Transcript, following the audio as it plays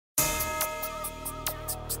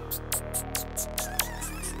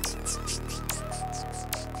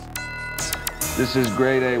This is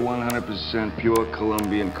grade A, 100% pure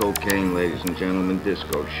Colombian cocaine, ladies and gentlemen,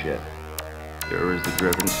 disco shit. Here is the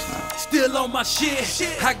driven snow. Still on my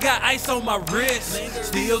shit, I got ice on my wrist.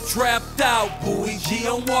 Still trapped out, Bui G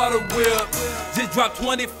on water whip. Just dropped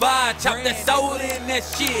 25, chop that soda in that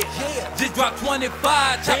shit. Just dropped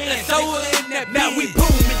 25, chop that soda in that. Now we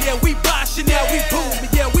booming, yeah, we boshing, yeah, we booming,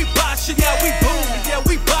 yeah, we boshing, yeah, we booming, yeah,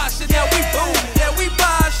 we boshing, yeah, we booming, yeah, we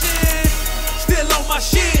boshing. Still on my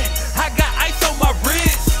shit, I got ice on my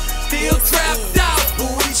wrist. Still trapped out,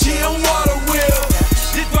 Bui G on water whip.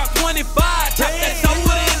 Just dropped 25, drop that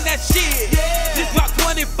soda in that shit. Just dropped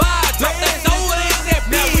 25, drop that soda in that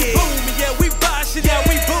bitch. Now we booming, yeah, we boshing, yeah,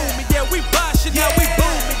 we booming, yeah, we boshing, yeah, we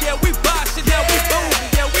booming, yeah, we boshing, yeah, we booming,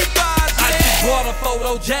 yeah, we boshing. I just bought a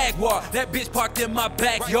photo Jaguar, that bitch parked in my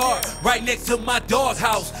backyard, right next to my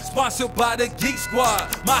doghouse, sponsored by the Geek Squad.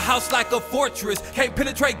 My house like a fortress, can't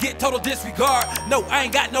penetrate, get total disregard. No, I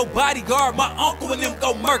ain't got no bodyguard, my uncle and them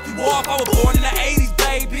go murky off. I was born in the 80s,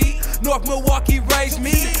 baby. North Milwaukee raised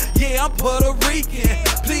me, yeah, I'm Puerto Rican.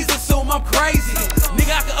 Please assume I'm crazy.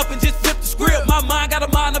 Nigga, I can up and just flip the script. My mind got a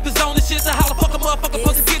mind of his own and shit. So how the fuck a motherfucker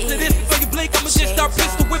supposed to get to this? Before you blink, I'ma just start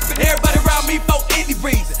pistol whipping everybody around me for any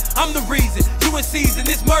reason. I'm the reason, you in season,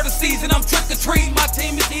 it's murder season. I'm trick-or-treating, my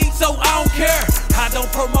team is eating, so I don't care. I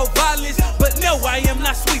don't promote violence, but no, I am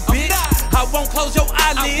not sweet, bitch. I won't close your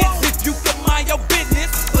eyelids if you can mind your business.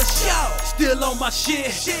 For sure, still on my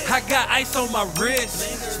shit, I got ice on my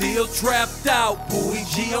wrist. Still trapped out, Bui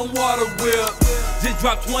G on water whip. Just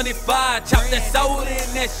dropped 25, chop that soda in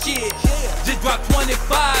that shit. Just dropped 25,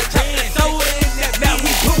 chop that soda in that. Now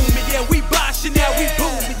we booming, yeah, we boshing, yeah, we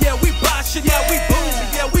booming, yeah, we boshing, yeah, we booming,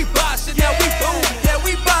 yeah, we boshing, yeah, we booming, yeah,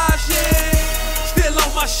 we boshing. Still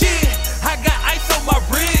on my shit, I got ice on my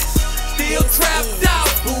wrist. Still trapped out,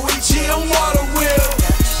 Bui G on water whip.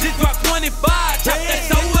 Just dropped 25, chop that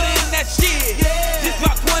soda in that shit. Just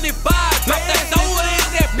dropped 25, drop that soda in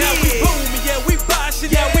that bitch. Now we booming, yeah, we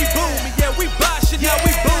boshing, yeah, we booming, yeah, we boshing, yeah,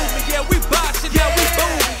 we booming, yeah, we boshing, yeah, we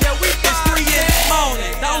booming, yeah, we boshing. It's 3 in the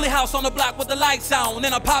morning, the only house on the block with the lights on,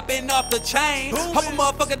 and I'm popping off the chain. Hope a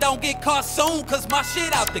motherfucker don't get caught soon, cause my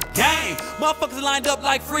shit out the game. Motherfuckers lined up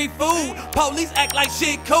like free food. Police act like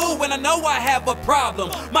shit cool when I know I have a problem.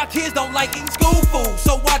 My kids don't like eating school food,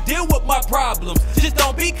 so I deal with my problems. Just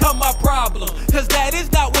don't become my problem, cause that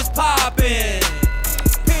is not what's poppin'.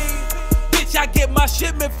 Bitch, I get my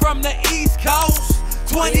shipment from the East Coast.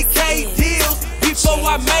 20K deals before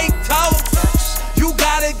I make toast. You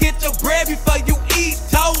gotta get your bread before you eat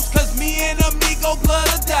toast, cause me and amigo blood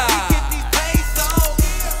or die. We get these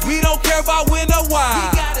pesos, we don't care about when or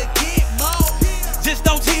why. We gotta get more. Just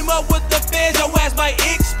don't team up with the feds, your ass might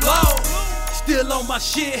explode. Still on my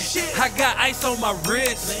shit, I got ice on my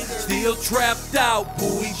wrist. Still trapped out,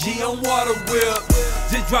 Bui G on water whip.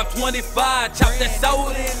 Just dropped 25, chop that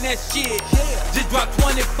soda in that shit. Just dropped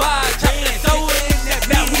 25, chop that soda in that.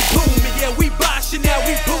 Now we booming, yeah, we boshing, yeah, we